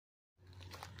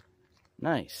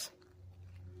Nice.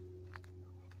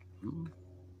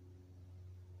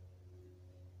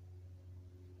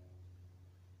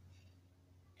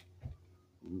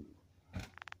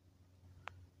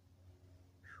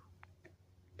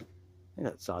 I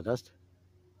got sawdust.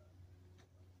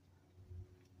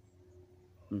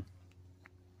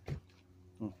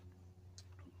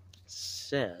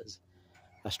 Says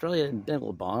Australian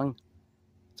Billabong.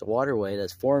 It's a waterway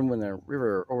that's formed when the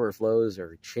river overflows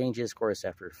or changes course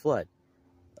after a flood.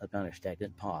 A amount of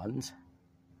stagnant ponds.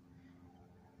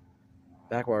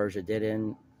 Backwaters are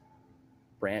dead-end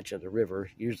branch of the river,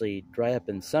 usually dry up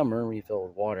in summer and refill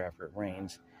with water after it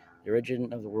rains. The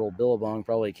origin of the word Billabong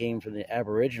probably came from the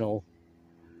Aboriginal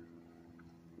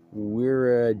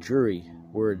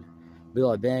Wiradjuri word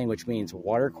Billabang, which means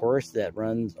water course that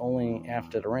runs only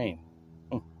after the rain.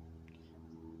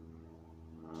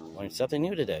 Learned something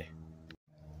new today.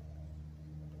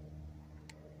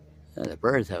 And the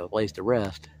birds have a place to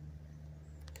rest.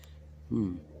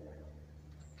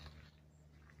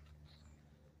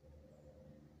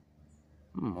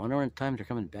 Wonder when times are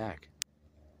coming back.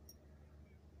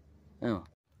 Oh.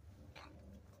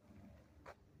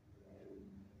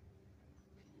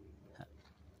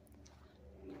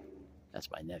 That's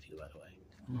my nephew, by the way.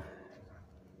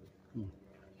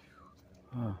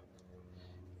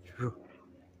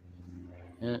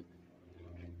 Yeah.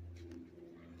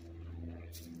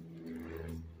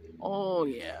 Oh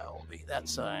yeah, will be that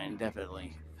sign,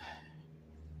 definitely.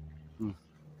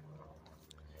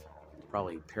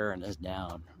 Probably paring this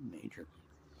down major.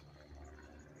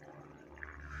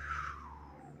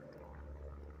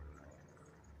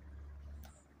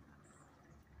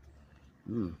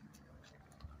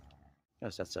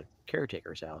 Guess that's a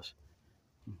caretaker's house.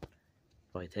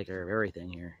 Probably take care of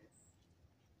everything here.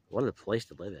 What a place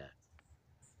to live at.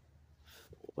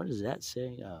 What does that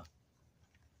say?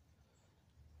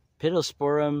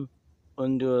 Pittosporum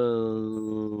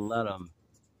undulatum.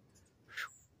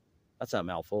 That's a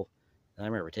mouthful. I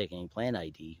remember taking plant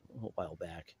ID a while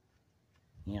back.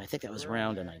 Yeah, I think that was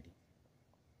around an ID.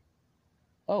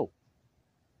 Oh.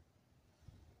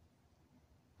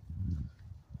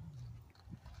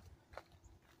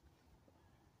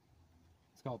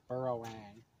 It's called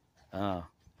burrowang. Oh.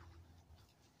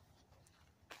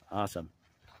 Awesome.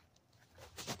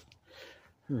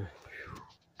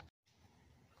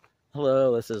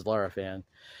 Hello, this is Laura Fan,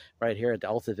 right here at the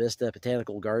Alta Vista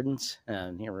Botanical Gardens,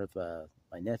 and here with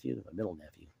my nephew, my middle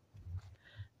nephew,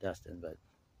 Dustin, but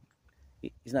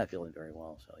he's not feeling very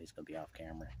well, so he's going to be off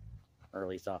camera, or at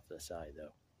least off to the side,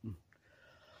 though.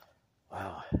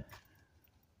 Wow.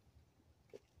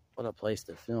 What a place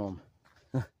to film.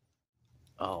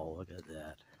 Oh, look at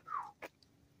that.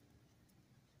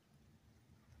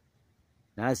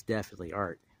 That's definitely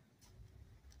art.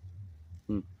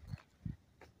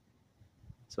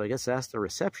 So I guess that's the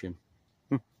reception.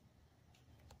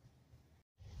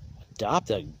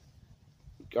 Adopt a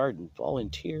garden.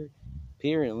 Volunteer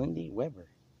Peter and Lindy Weber.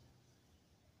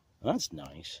 That's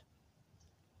nice.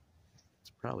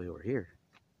 It's probably over here.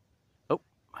 Oh.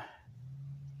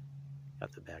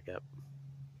 Have to back up.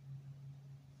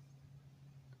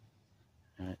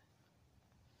 All right.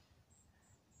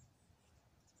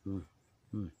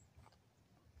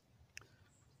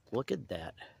 Look at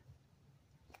that.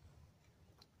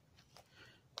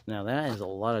 Now that is a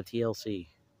lot of TLC.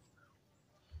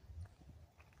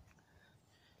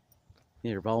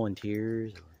 Either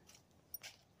volunteers or...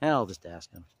 I'll just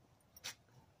ask them.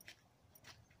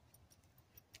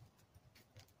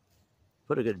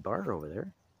 Put a good bar over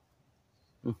there.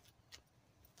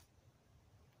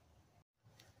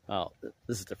 Oh,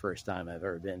 this is the first time I've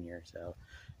ever been here, so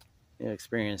new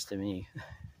experience to me.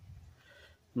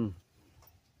 Look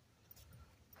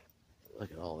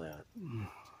at all that.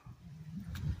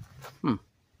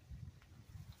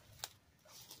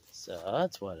 So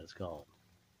that's what it's called.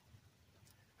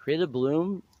 Creative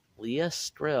Bloom, Leah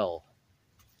Strell.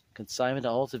 Consignment to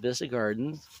Alta Vista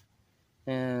Gardens.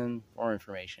 And more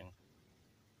information.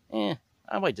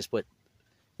 I might just put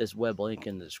this web link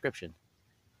in the description.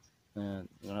 And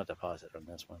you don't have to pause it on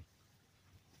this one.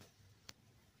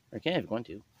 Or you can if you want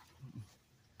to.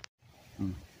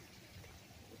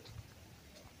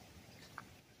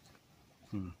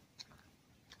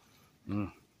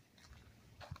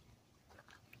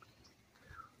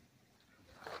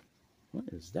 What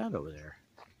is that over there?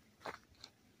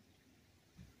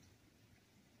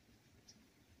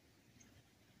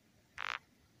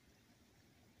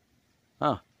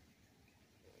 Huh.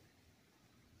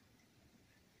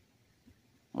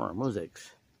 More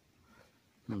musics.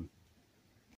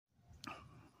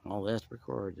 All this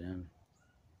record then.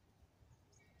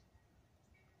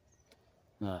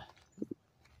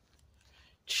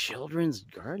 children's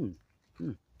garden.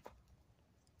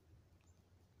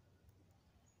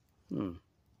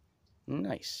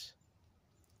 Nice.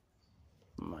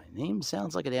 My name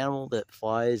sounds like an animal that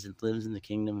flies and lives in the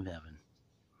kingdom of heaven.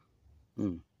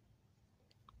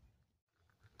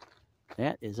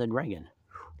 That is a dragon.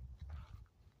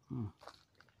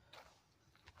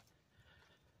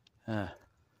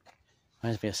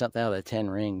 Reminds me of something out of the Ten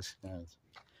Rings.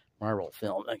 Marvel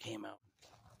film that came out.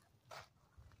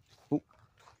 Ooh,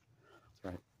 that's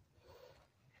right.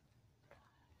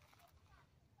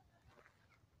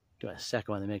 Do a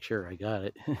second one to make sure I got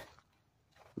it.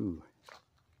 Ooh.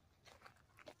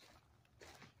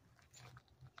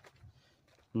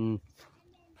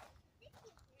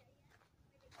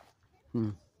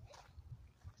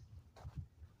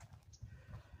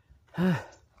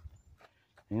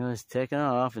 It's taking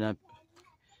off and not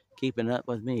keeping up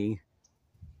with me.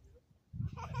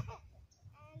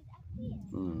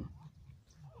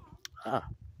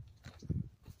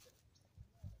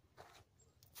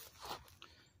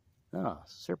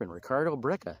 Serpent Ricardo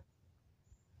Breceda.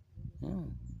 Yeah,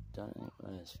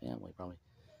 his family probably.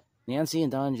 Nancy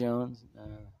and Don Jones,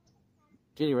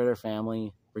 Judy Ritter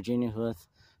family, Virginia Huth,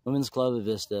 Women's Club of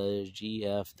Vista,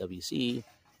 GFWC,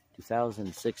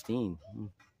 2016.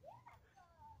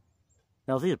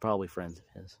 Now, these are probably friends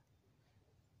of his.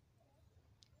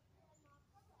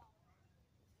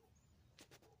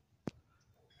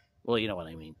 Well, you know what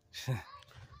I mean.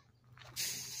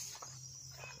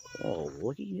 Oh,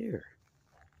 looky here.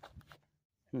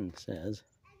 It says,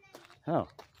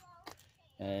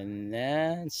 and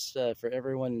that's for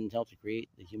everyone who helped to create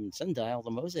the human sundial,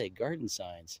 the mosaic garden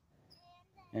signs.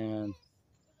 And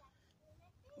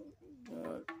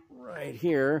right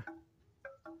here,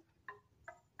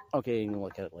 okay, you can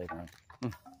look at it later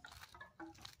on.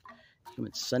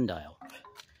 Human sundial.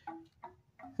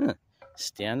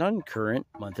 Stand on current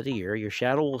month of the year. Your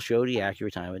shadow will show the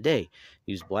accurate time of day.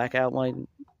 Use black outline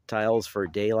tiles for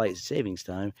daylight savings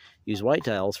time. Use white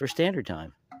tiles for standard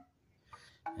time.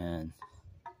 And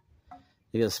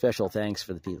they get a special thanks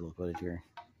for the people who put it here.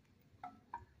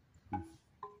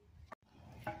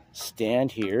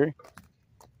 Stand here.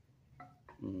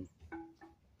 Too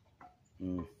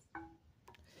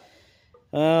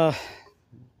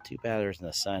bad there isn't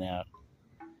the sun out.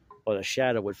 But a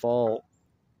shadow would fall.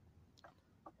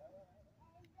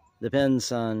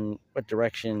 Depends on what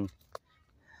direction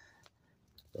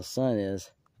the sun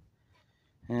is.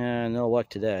 And no luck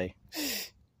today.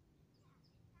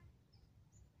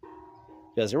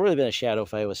 Because there would have been a shadow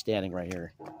if I was standing right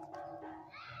here.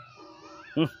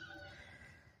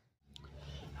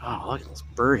 Oh, look at those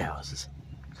birdhouses.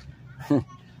 Can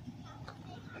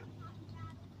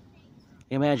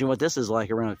you imagine what this is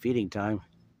like around feeding time?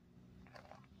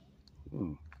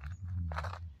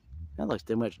 That looks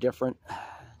too much different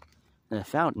than a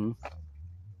fountain.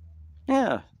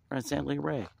 Yeah, right, St. Lee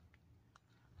Ray.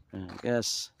 I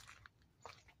guess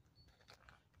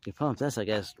you pump this, I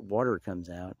guess water comes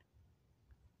out.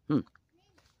 I'll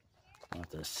have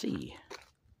to see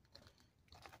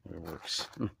how it works.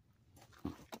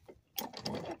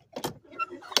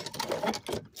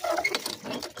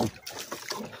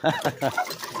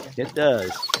 It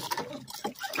does.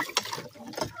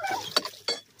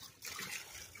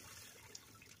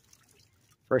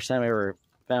 First time I ever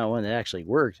found one that actually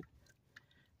worked.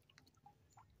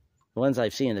 The ones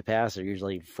I've seen in the past are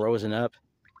usually frozen up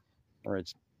or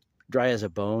it's dry as a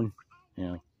bone, you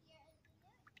know.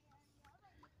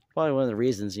 Probably one of the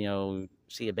reasons, you know,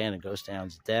 see abandoned ghost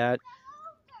towns, that,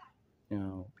 you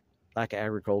know, lack of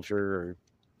agriculture or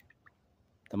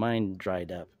the mine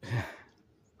dried up.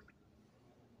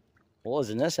 Well,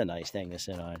 isn't this a nice thing to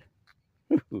sit on?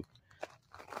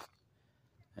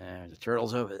 And the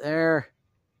turtle's over there.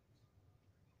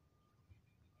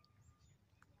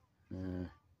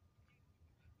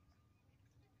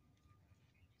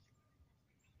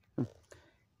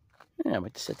 Yeah, I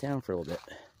might sit down for a little bit.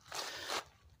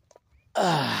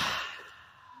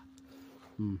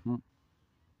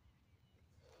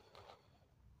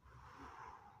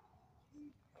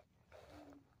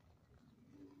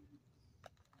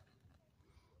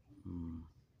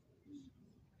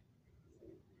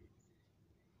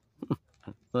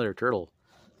 Another turtle.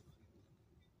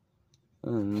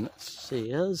 Let's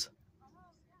see, is.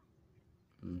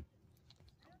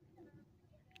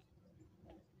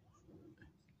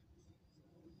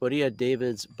 What do you have,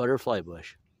 David's butterfly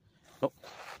bush? Oh,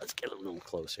 let's get a little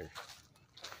closer.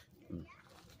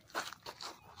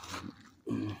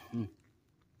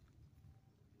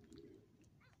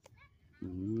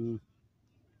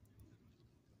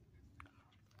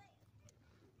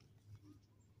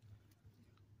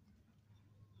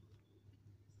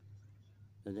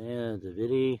 Banana,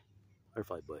 Davidi,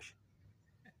 butterfly bush.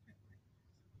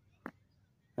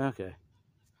 Okay.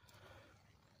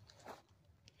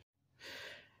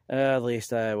 At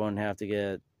least I won't have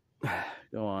to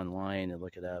go online and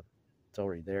look it up. It's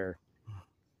already there.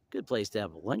 Good place to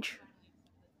have a lunch.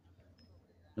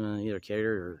 Either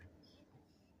catered or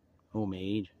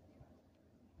homemade,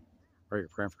 or your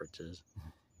preferences.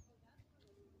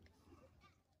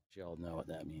 You all know what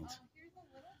that means.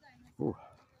 Ooh.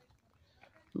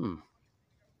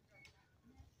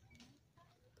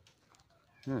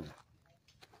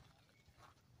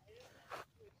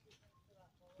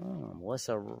 Oh,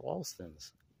 Melissa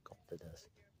Ralston's sculpted this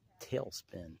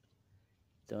tailspin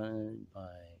done by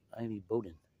Ivy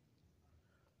Bowden.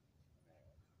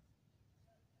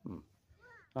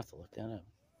 I'll have to look that up.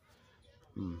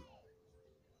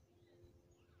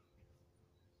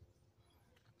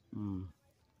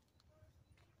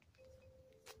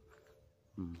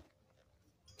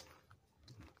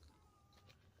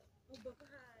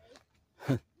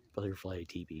 Butterfly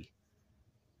teepee.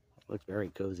 Looks very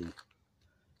cozy.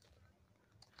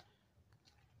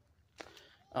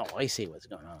 Oh, I see what's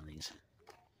going on in these.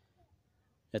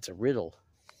 It's a riddle.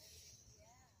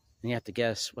 And you have to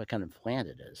guess what kind of plant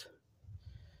it is.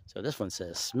 So this one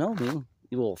says, smell me,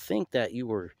 you will think that you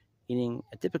were eating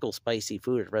a typical spicy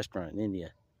food at a restaurant in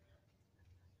India.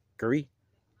 Curry?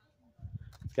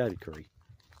 It's gotta be curry.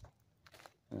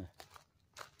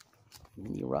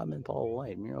 MindyRodman Paul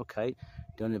White, mural kite,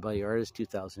 donated by the artist,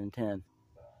 2010.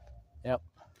 Yep.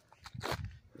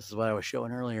 This is what I was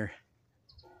showing earlier.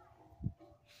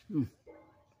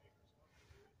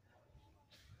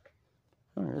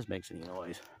 Oh, this makes any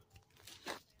noise.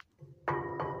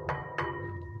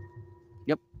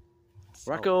 Yep.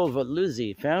 Rocco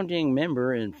Veluzzi, founding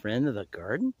member and friend of the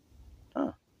garden.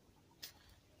 Huh.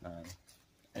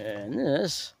 And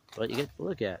this, what you get to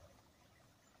look at.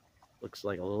 Looks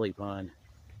like a lily pond.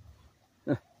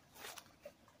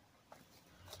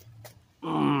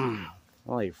 All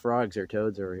like frogs or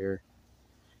toads over here.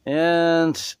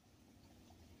 And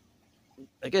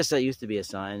I guess that used to be a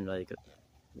sign, like,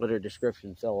 let her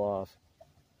description fell off.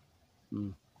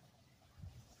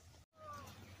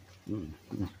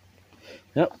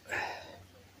 Yep.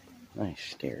 Nice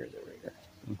stairs over here.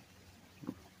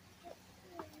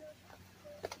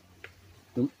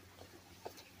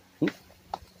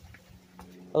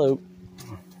 Hello.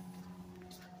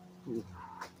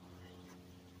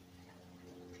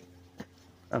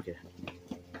 Okay.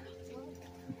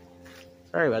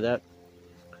 Sorry about that.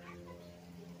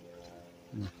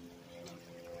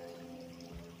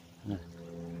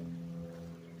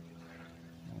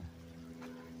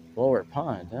 Lower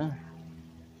pond, huh?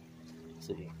 Let's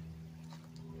see.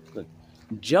 Look.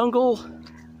 Jungle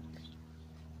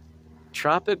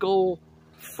Tropical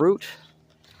Fruit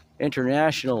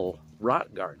International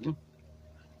Rock Garden.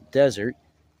 Desert.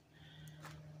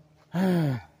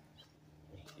 You're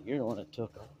the one that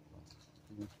took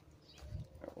it.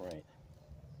 All right.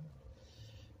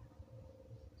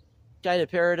 Guide to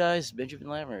Paradise, Benjamin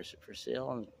Lavender, for sale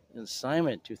on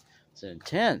assignment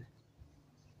 2010.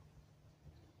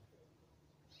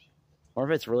 Or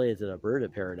if it's related to the bird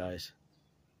of paradise.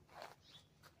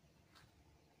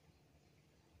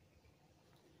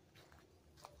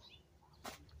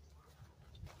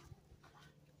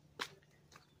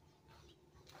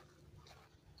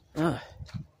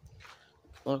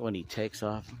 Look when he takes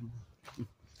off.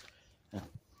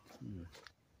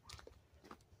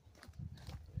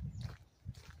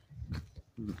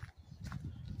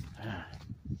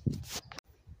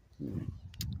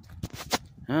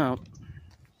 Oh.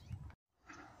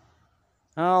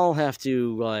 I'll have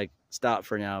to stop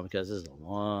for now because this is a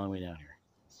long way down here.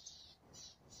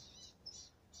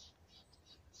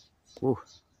 Ooh.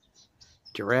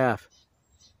 Giraffe.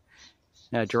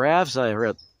 Now giraffes, I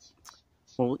read,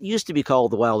 well, it used to be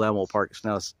called the Wild Animal Park.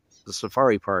 Now it's the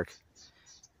Safari Park.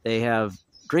 They have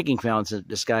drinking fountains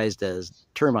disguised as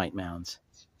termite mounds.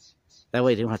 That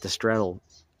way they don't have to straddle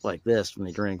like this when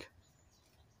they drink.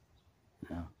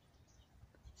 No.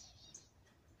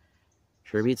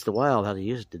 Sure beats the wild how they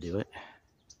used to do it.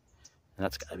 And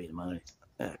that's got to be the money.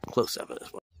 Close up of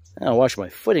this one. I'll wash my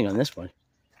footing on this one.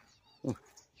 Ooh.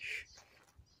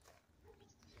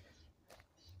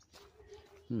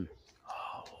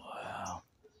 Oh, wow.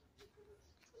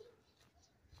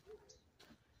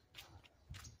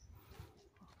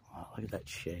 Wow, look at that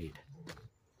shade.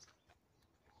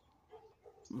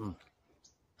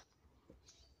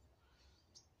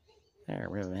 There,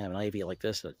 we're going to have an ivy like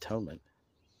this at Atonement.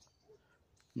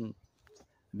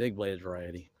 Big bladed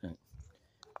variety.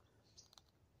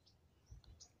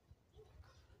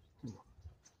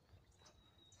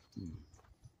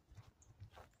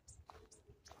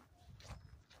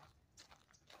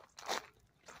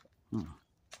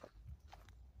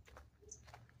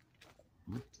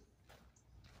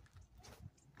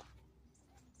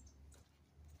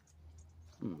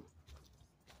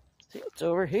 See what's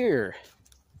over here.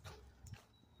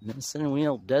 Medicine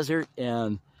Wheel Desert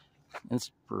and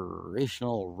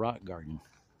Inspirational Rock Garden.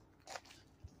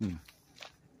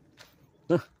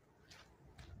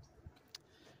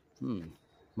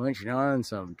 Munching on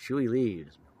some chewy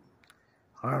leaves.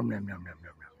 Nom, nom, nom, nom, nom,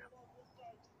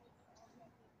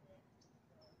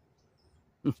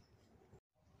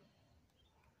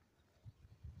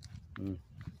 nom.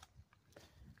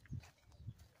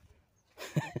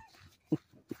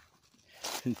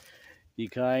 Be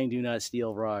kind, do not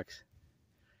steal rocks.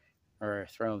 Or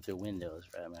throw them through windows,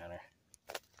 for that matter.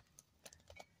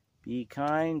 Be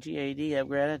kind, GAD, have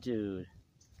gratitude.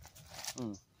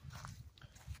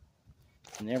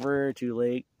 Never too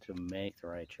late to make the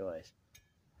right choice.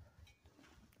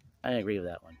 I agree with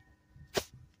that one.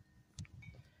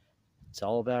 It's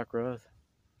all about growth.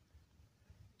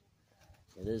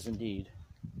 It is indeed.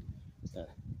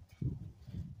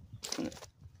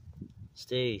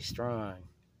 Stay strong.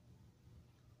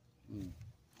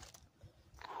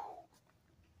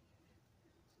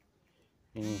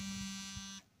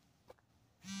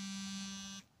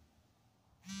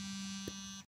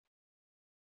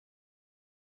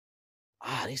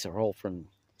 These are all from...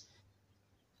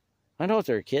 I don't know if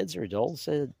they're kids or adults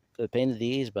that painted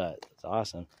these, but it's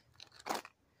awesome.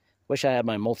 Wish I had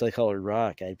my multicolored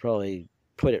rock. I'd probably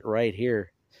put it right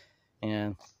here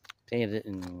and painted it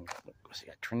in, what's it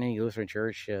got, Trinity Lutheran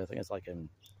Church. I think it's like in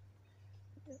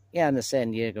the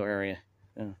San Diego area.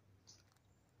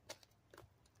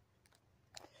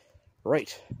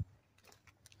 Right.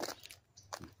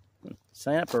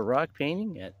 Sign up for rock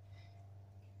painting at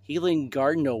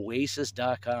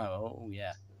healinggardenoasis.com. Oh,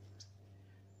 yeah.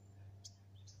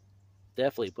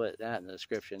 Definitely put that in the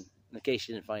description in case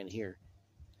you didn't find it here.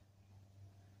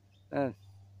 Yeah,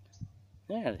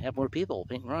 have more people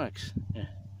painting rocks. Yeah.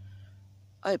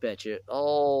 I bet you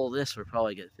all this would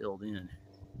probably get filled in.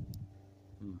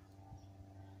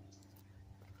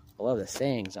 I love the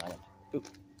sayings on it.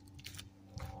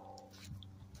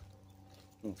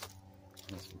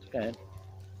 Go ahead.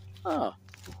 Oh.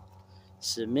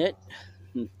 Submit.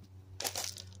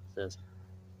 Says,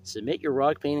 submit your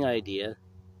rock painting idea.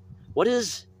 What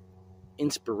is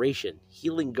inspiration?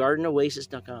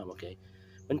 HealingGardenOasis.com. Okay.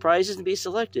 When prizes to be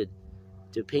selected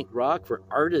to paint rock for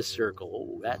Artist Circle.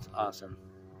 Oh, that's awesome.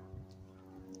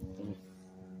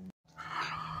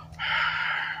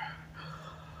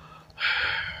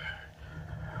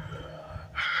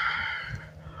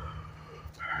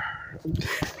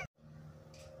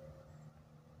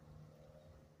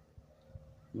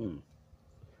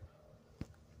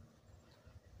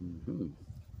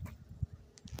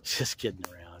 Just kidding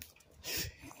around.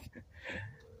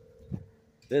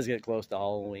 This is getting close to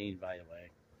Halloween, by the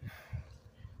way.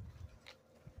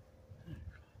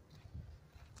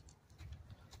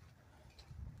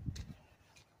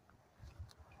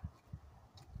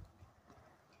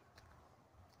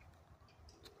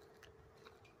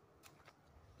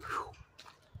 Oh,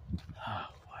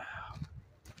 wow.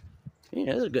 Yeah,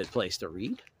 this is a good place to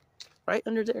read. Right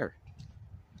under there.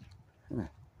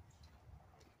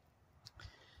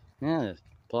 Yeah,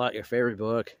 pull out your favorite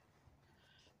book.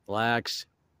 Relax.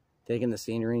 Take in the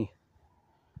scenery.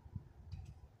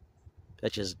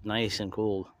 That's just nice and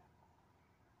cool.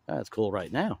 That's cool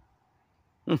right now.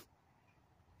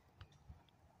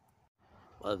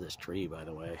 Love this tree, by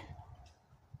the way.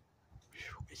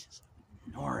 This is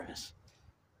enormous.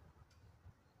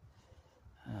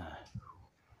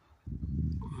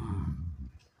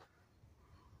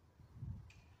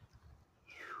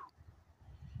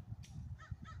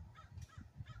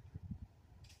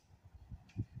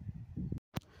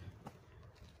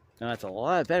 Now it's a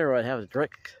lot better when I have a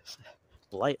direct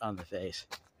light on the face.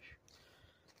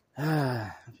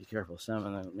 Be careful,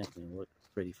 something that makes me look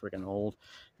pretty freaking old.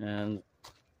 And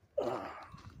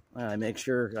I make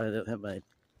sure I don't have my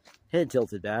head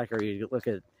tilted back, or you look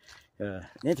at an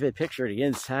intimate picture of the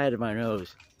inside of my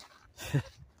nose.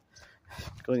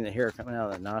 Including the hair coming out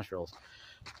of the nostrils.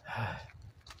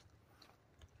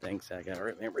 Thanks, I gotta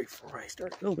remember before I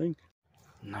start filming.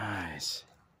 Nice.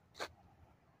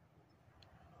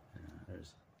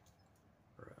 There's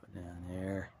a road down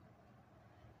there.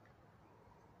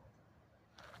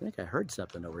 I think I heard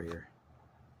something over here.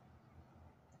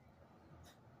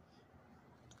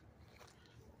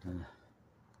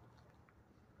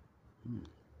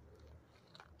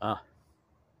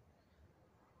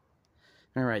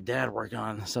 All right, Dad worked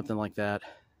on something like that.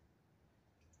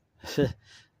 It's a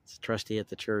trustee at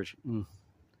the church. He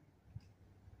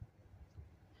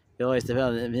always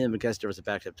depended on him because there was a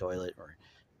backed up toilet or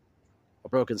a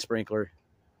broken sprinkler.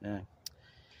 Yeah.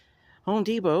 Home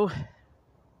Depot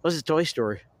What's a toy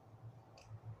store?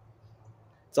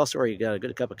 It's also where you got a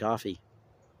good cup of coffee.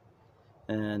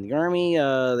 And the Army,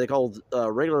 they called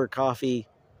regular coffee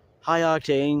high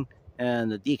octane,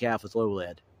 and the decaf was low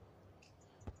lead.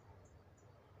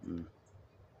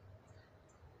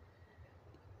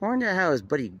 I wonder how his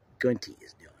buddy Gunty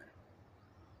is doing.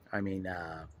 I mean,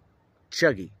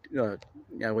 Chuggy.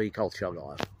 Yeah, what you call Chug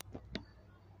off.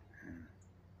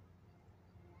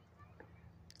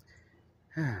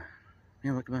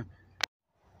 Yeah, look at him.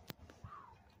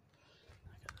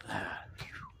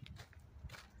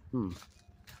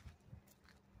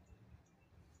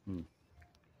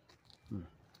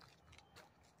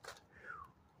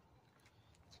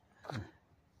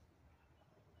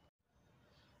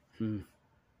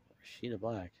 Sheet of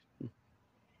black.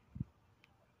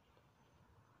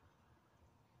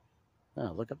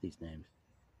 Oh, look up these names.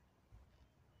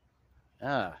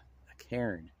 A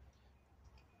cairn.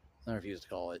 I refuse to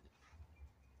call it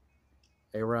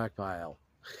a rock pile.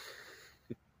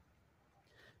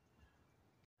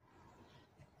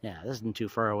 Yeah, this isn't too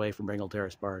far away from Bringle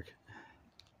Terrace Park.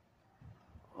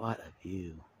 What a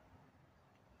view.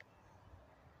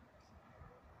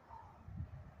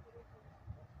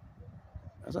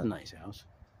 That's a nice house.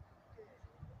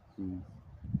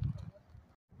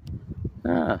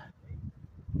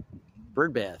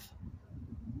 Bird bath.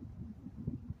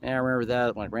 Yeah, I remember that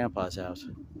at my grandpa's house.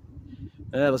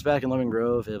 It was back in Lemon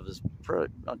Grove. It was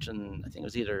pretty much in, I think it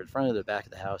was either in front of the back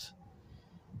of the house.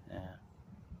 Yeah.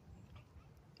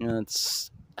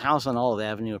 It's a house on Olive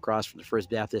Avenue across from the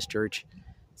First Baptist Church.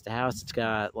 It's the house that's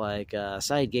got like a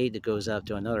side gate that goes up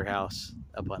to another house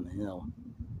up on the hill.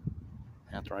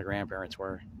 That's where my grandparents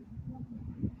were.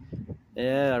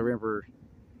 Yeah, I remember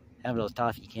having those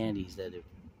toffee candies that,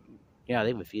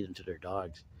 they would feed them to their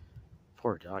dogs.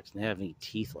 Poor dogs, they haven't any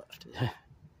teeth left.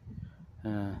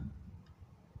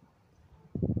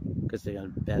 Because they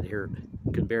couldn't bear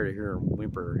to hear a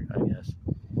whimper, I guess.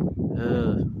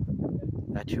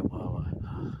 That chihuahua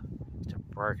used to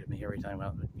bark at me every time I'm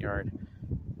out in the yard.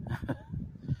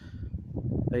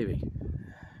 Baby.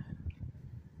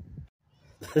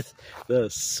 The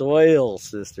Soil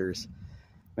Sisters.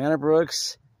 Manor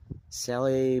Brooks,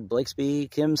 Sally Blakesby,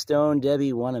 Kim Stone,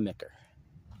 Debbie Wanamaker.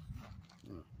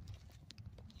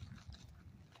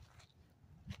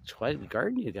 It's quite a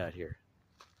garden you got here.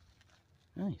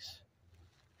 Nice.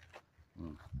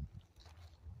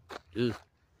 Ooh.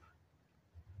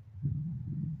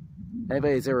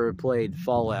 Anybody's ever played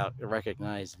Fallout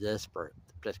recognized this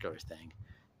particular thing.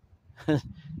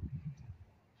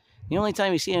 The only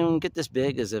time you see him get this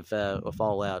big is if a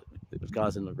Fallout was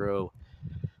causing him to grow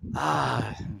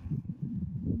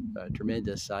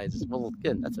tremendous sizes. Well,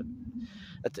 again, that's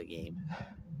a game.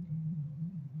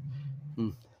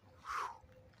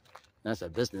 That's a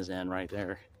business end right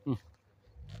there.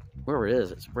 Whoever it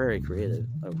is, it's very creative.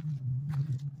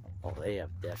 Oh, they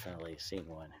have definitely seen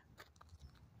one.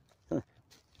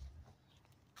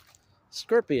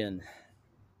 Scorpion.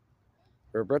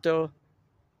 Roberto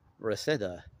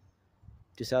Breceda,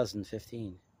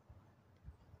 2015.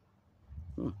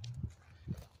 Not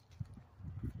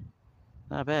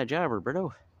a bad job,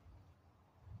 Roberto.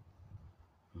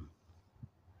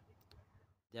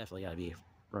 Definitely got to be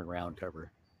a round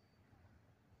cover.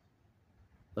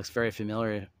 Looks very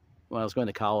familiar. When I was going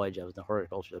to college, I was in the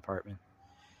horticulture department.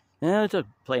 And I took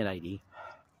plant ID.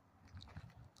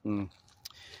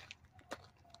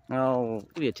 I'll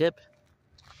give you a tip.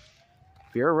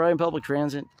 If you're riding public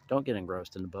transit, don't get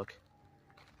engrossed in the book.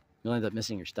 You'll end up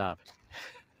missing your stop.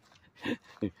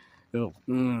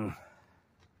 Learn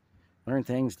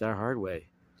things the hard way.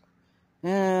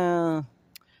 Yeah.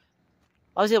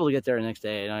 I was able to get there the next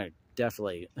day, and I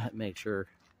definitely make sure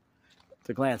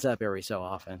to glance up every so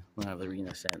often when I was reading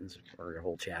a sentence or a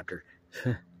whole chapter.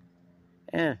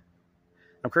 I'm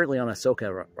currently on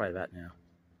Ahsoka right about now.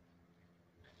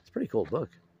 It's a pretty cool book.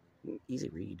 Easy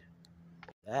read.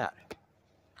 That.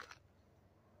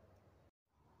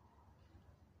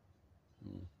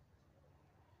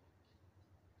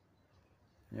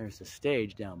 There's the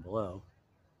stage down below.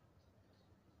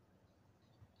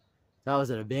 That was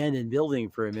an abandoned building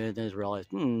for a minute, and I just realized,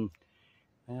 well,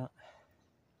 yeah.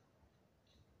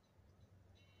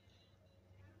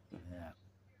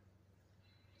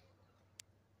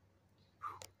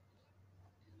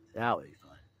 That would be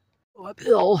fun. Oh,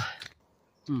 uphill.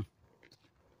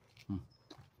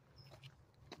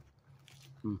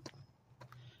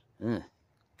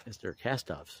 Guess they're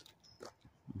cast-offs.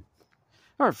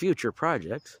 Or future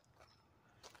projects.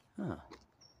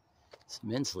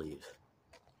 Cement sleeve.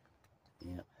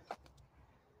 Yeah.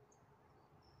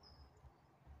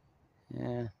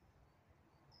 Yeah.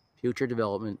 Future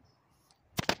development.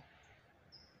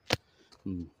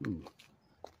 Mm-hmm.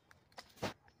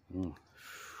 Mm.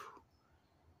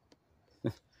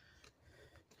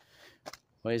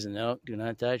 Poison oak, do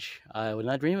not touch. I would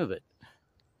not dream of it.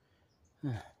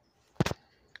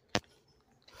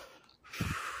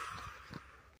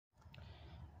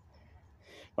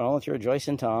 Well, it's your Joyce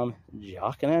and Tom,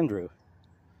 Jacque and Andrew.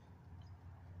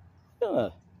 I'm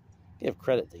gonna give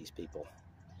credit to these people.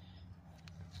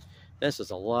 This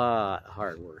is a lot of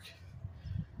hard work.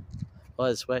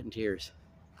 Blood, sweat, and tears.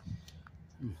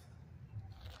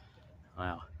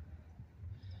 Wow.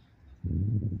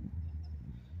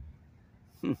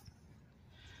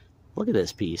 Look at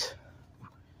this piece.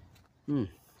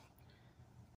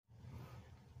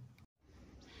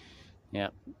 Yeah.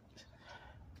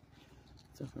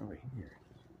 Something over here.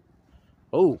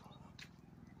 Oh,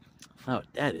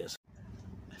 that is.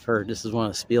 I've heard this is one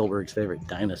of Spielberg's favorite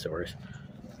dinosaurs.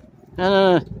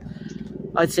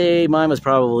 I'd say mine was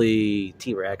probably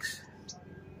T-Rex.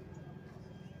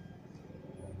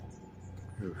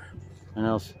 What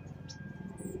else?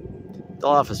 The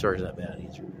Dilophosaur's not bad either.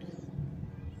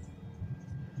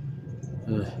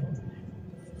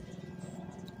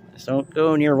 Just don't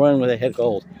go near one with a head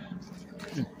cold.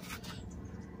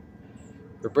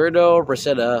 Roberto,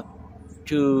 Breceda,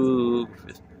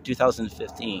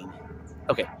 2015.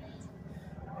 Okay.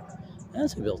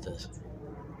 That's who built this.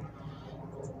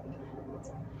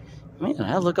 Man,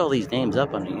 I look all these names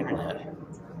up on the internet.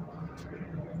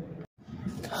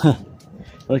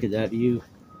 Look at that view.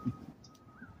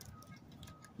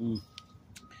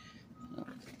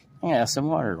 Yeah, some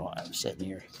water while I'm sitting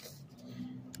here.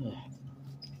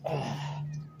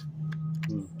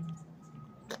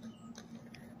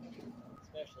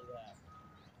 Especially that.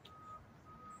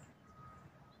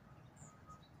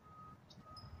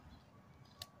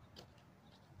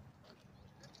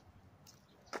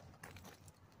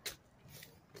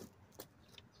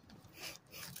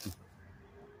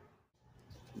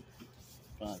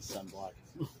 On sunblock.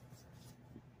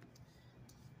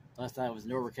 Last time it was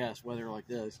an overcast weather like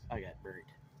this, I got burnt.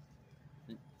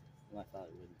 I thought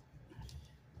it wouldn't.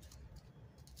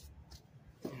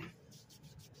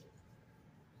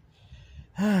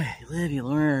 You live, you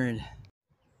learn.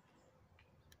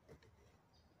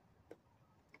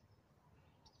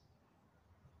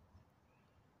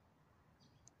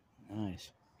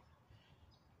 Nice.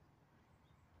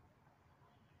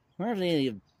 I wonder if any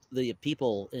of the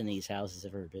people in these houses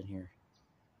have ever been here.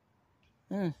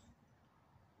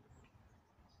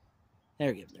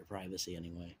 They're giving their privacy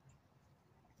anyway.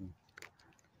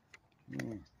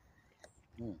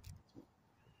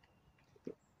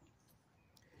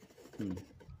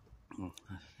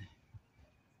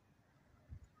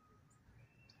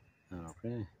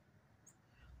 Okay.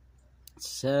 It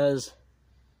says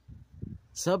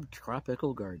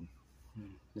subtropical garden.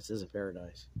 This is a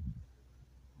paradise.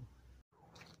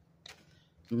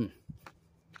 Ooh.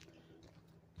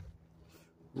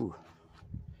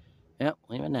 Yep,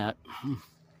 leaving that. It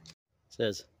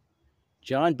says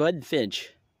John Bud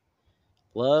Finch,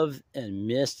 loved and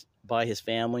missed by his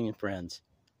family and friends.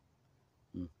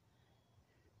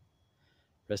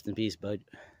 Rest in peace, Bud.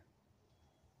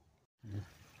 Look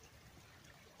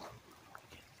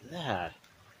at that.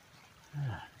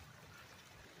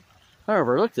 I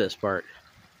overlooked this part.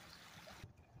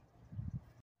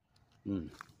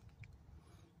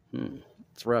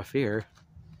 It's rough here.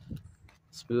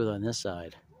 Smooth on this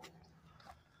side.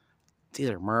 It's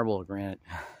either marble or granite.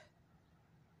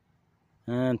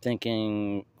 I'm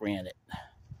thinking granite.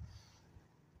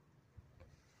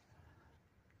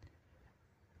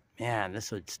 Man,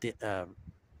 this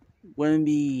wouldn't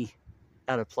be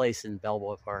out of place in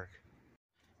Balboa Park.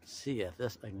 Let's see if I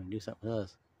can do something with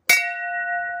this.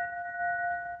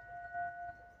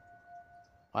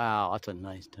 Wow, that's a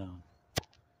nice tone.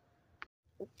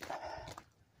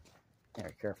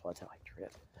 Very careful, that's how I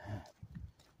trip.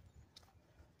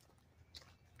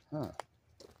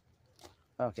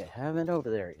 Okay, haven't over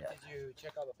there yet. Did you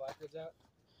check all the placards out?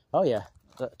 Oh yeah,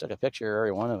 I took a picture of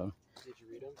every one of them. Did you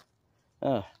read them?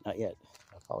 Not yet.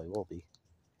 I probably will be.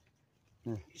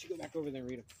 You should go back over there and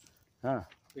read them.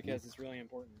 Because it's really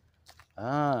important.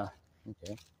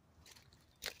 Okay.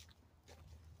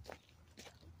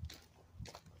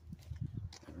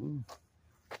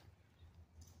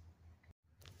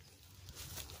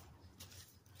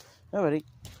 Alrighty.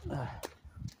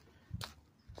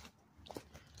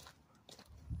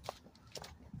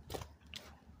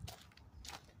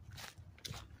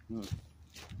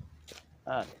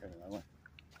 There's another one.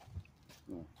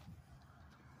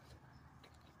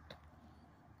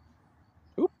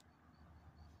 Oop.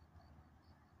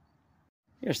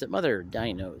 Here's some other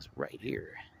dinos right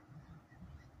here.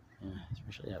 Yeah,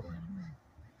 especially that one.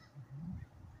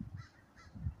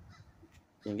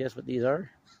 Can you guess what these are?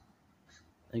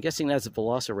 I'm guessing that's a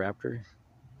velociraptor.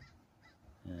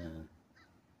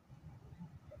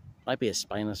 Might be a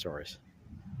Spinosaurus.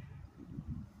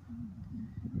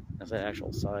 That's that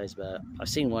actual size, but I've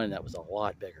seen one that was a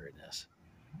lot bigger than this.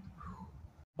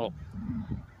 Oh,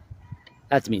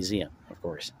 at the museum, of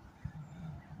course.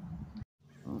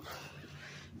 Oh.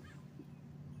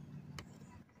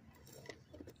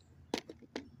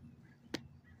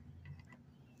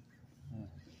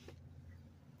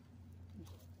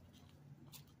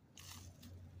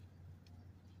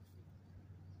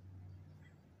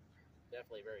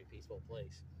 Definitely a very peaceful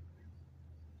place.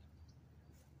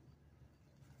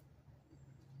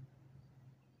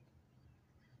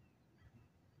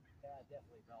 Yeah,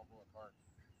 definitely Balboa Park.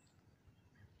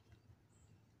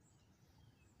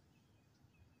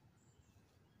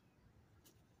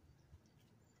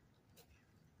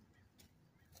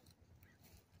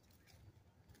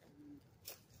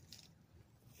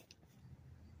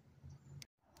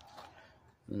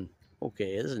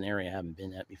 Okay, this is an area I haven't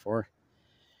been at before.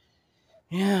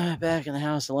 Yeah, back in the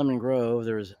house in Lemon Grove,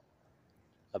 there was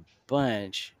a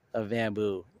bunch of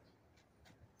bamboo.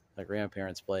 My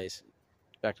grandparents' place.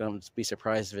 In fact, I don't be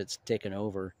surprised if it's taken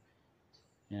over.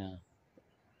 Yeah,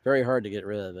 very hard to get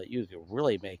rid of, but you could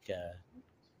really make what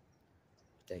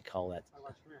they call that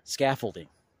scaffolding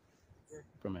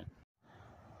from it.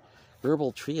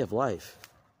 Herbal tree of life.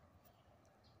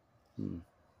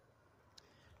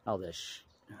 I'll just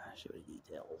show you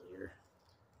details here.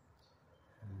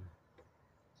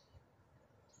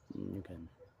 You can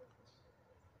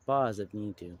pause if you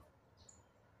need to.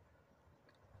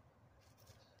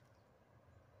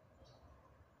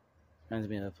 Reminds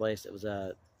me of a place that was at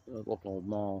a local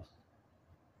mall.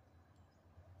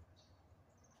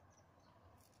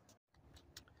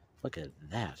 Look at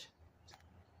that.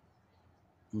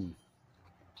 He's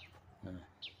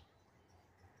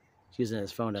using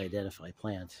his phone to identify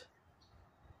plants.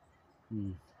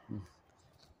 All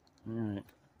right.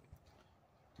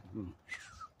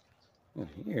 Oh,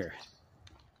 here.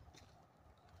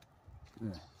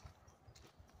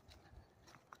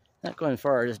 Not going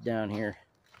far, just down here.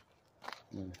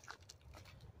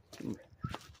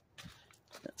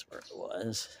 That's where it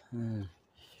was.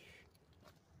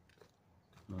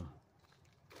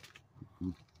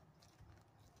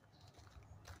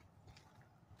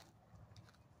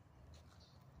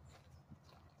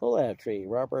 Olaf tree,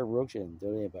 Robert Rochin,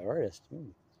 donated by artist.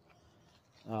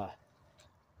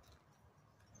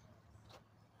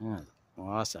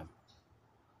 Awesome.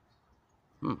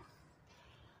 Wonder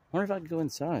if I could go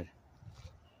inside.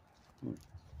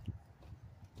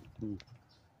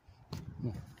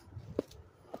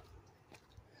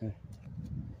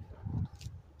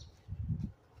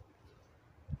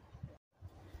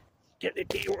 Get the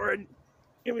key, Warren.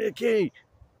 Give me the key.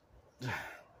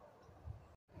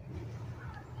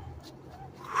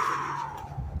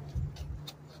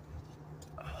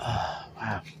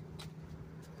 Wow.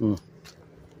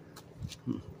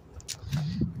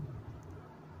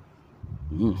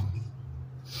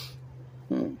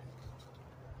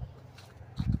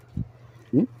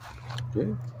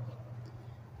 Good.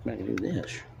 I can do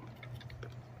this.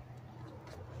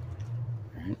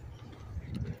 All right.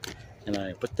 And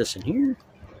I put this in here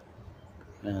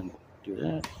and do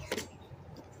that.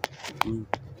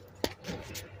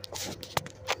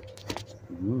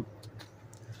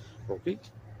 Okay.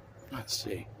 Let's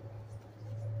see.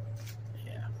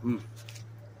 Yeah.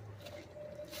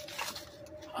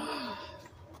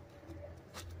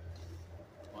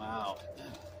 Wow.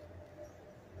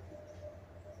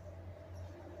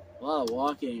 A lot of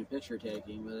walking and picture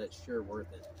taking, but it's sure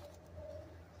worth it.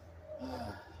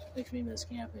 Makes me miss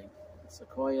camping.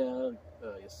 Sequoia,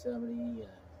 Yosemite,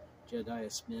 Jedediah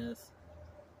Smith,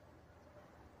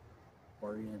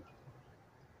 Oregon.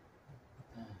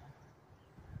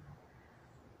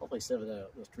 Hopefully some of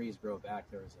those trees grow back.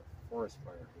 There was a forest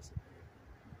fire recently.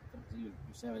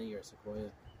 Yosemite or Sequoia.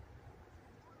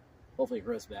 Hopefully it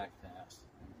grows back fast.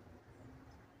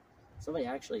 Somebody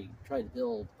actually tried to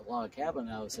build a log cabin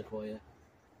out of Sequoia.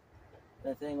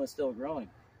 That thing was still growing.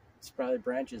 It sprouted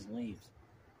branches and leaves.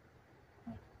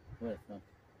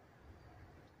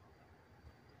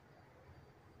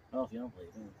 Well, if you don't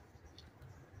believe me,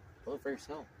 look for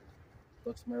yourself.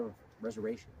 Book some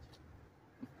reservations.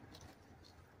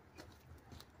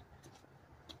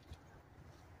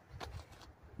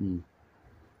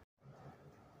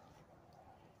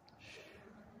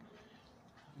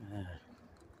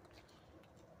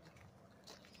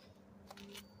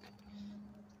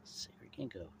 Sacred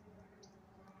Ginkgo.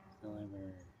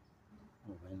 Lavender.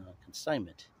 Oh, why not?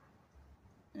 Consignment.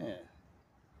 Yeah.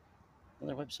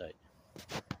 Another website.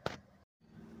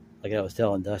 Like I was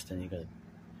telling Dustin, you could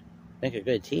make a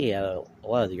good tea out of a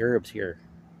lot of the herbs here,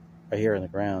 right here in the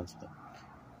grounds. But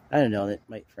I don't know, they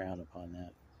might frown upon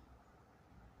that.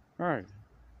 Alright,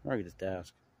 or I could just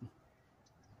ask.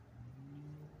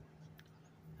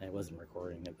 I wasn't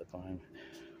recording at the time.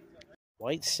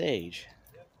 White sage.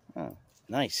 Oh,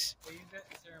 nice. They use it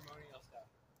in ceremonial stuff.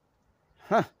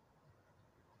 Huh.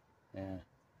 Yeah.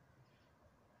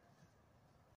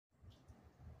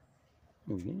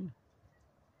 Oh, yeah.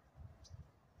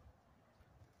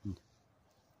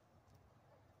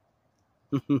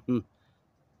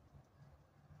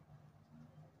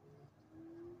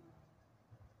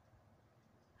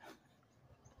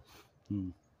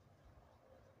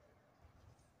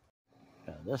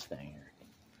 Got this thing here.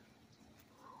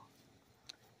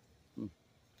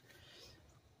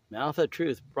 Mouth of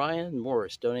Truth, Bryan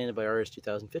Morse, donated by artist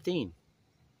 2015.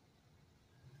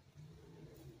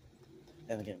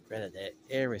 I'm giving credit to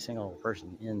every single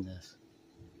person in this,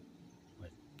 but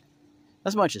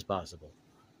as much as possible.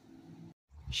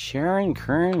 Sharon,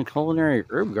 Kern, Culinary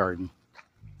Herb Garden.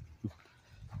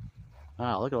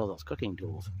 Wow, look at all those cooking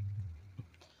tools.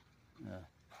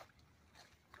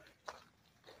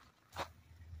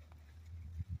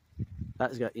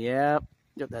 That's got, yeah,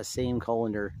 got that same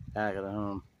colander back at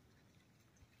home.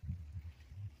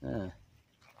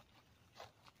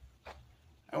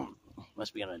 Oh,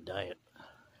 must be on a diet.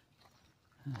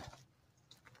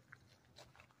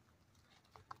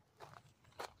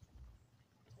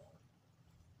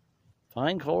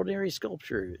 Fine culinary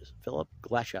sculptures, Philip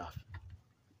Glasgott.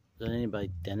 Donated by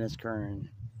Dennis Kern.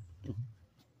 Look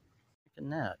at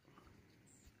that.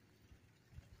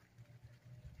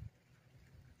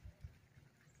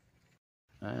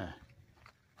 Ah.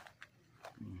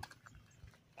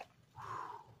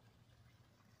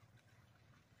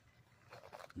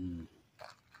 Mm.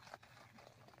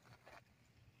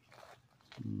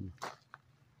 Mm.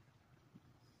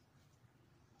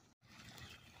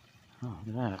 Oh, look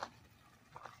at that.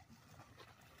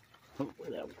 Oh, look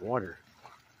at that water.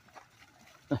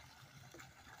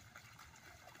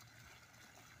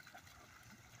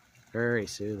 Very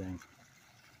soothing.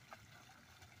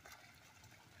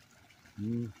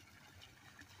 Mm.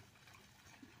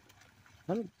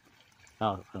 I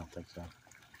don't think so.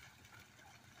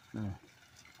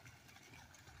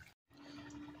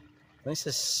 This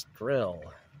is Strell,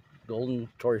 Golden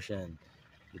Torsion,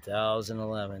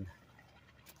 2011.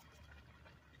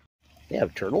 They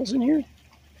have turtles in here?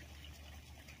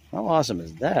 How awesome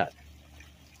is that?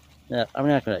 Yeah, I'm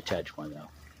not going to touch one though.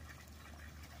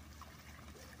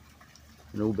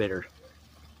 No bitter.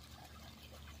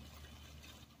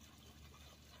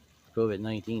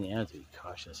 COVID-19, you have to be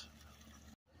cautious.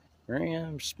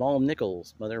 Miriam Small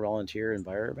Nichols, mother, volunteer,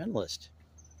 environmentalist.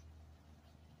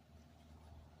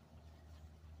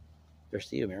 There's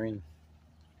to you, Miriam.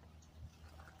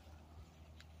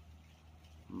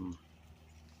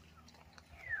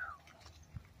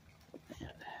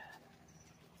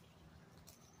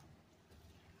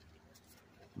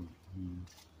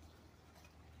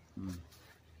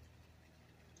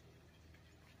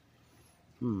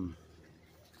 Mm.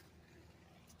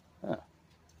 Huh.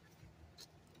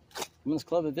 Women's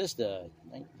Club of Vista,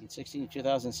 1916 to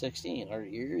 2016, 100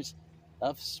 years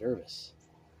of service.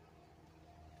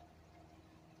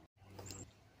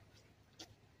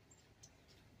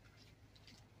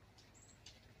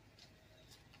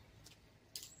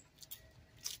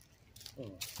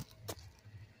 Oh.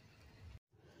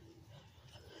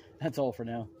 That's all for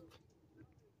now.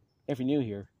 If you're new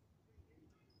here,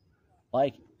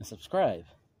 like and subscribe.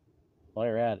 While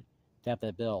you're at it, tap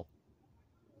that bell.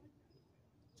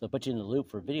 So it puts you in the loop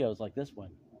for videos like this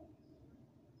one.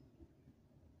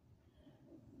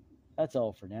 That's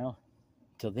all for now.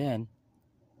 Till then,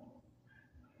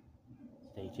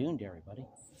 stay tuned, everybody.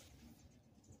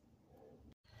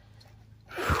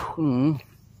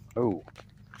 Oh.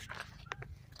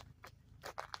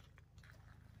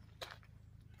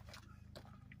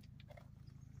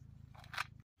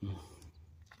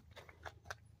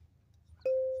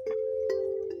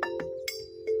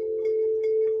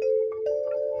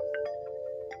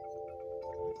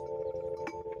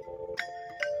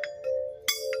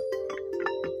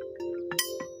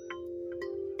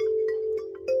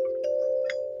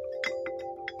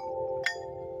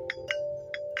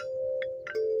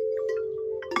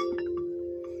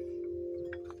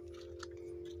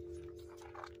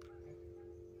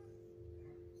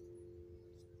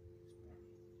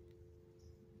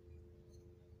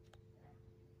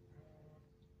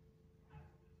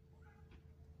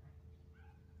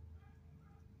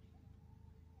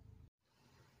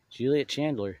 Juliet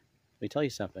Chandler. Let me tell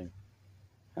you something.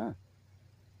 Huh.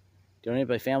 Donated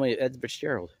by family of Ed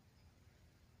Fitzgerald.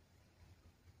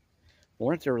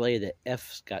 Weren't they related to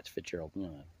F. Scott Fitzgerald,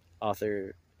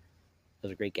 author of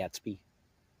The Great Gatsby?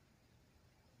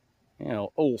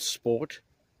 Old sport.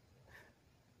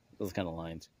 Those kind of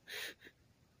lines.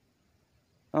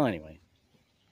 Oh, anyway.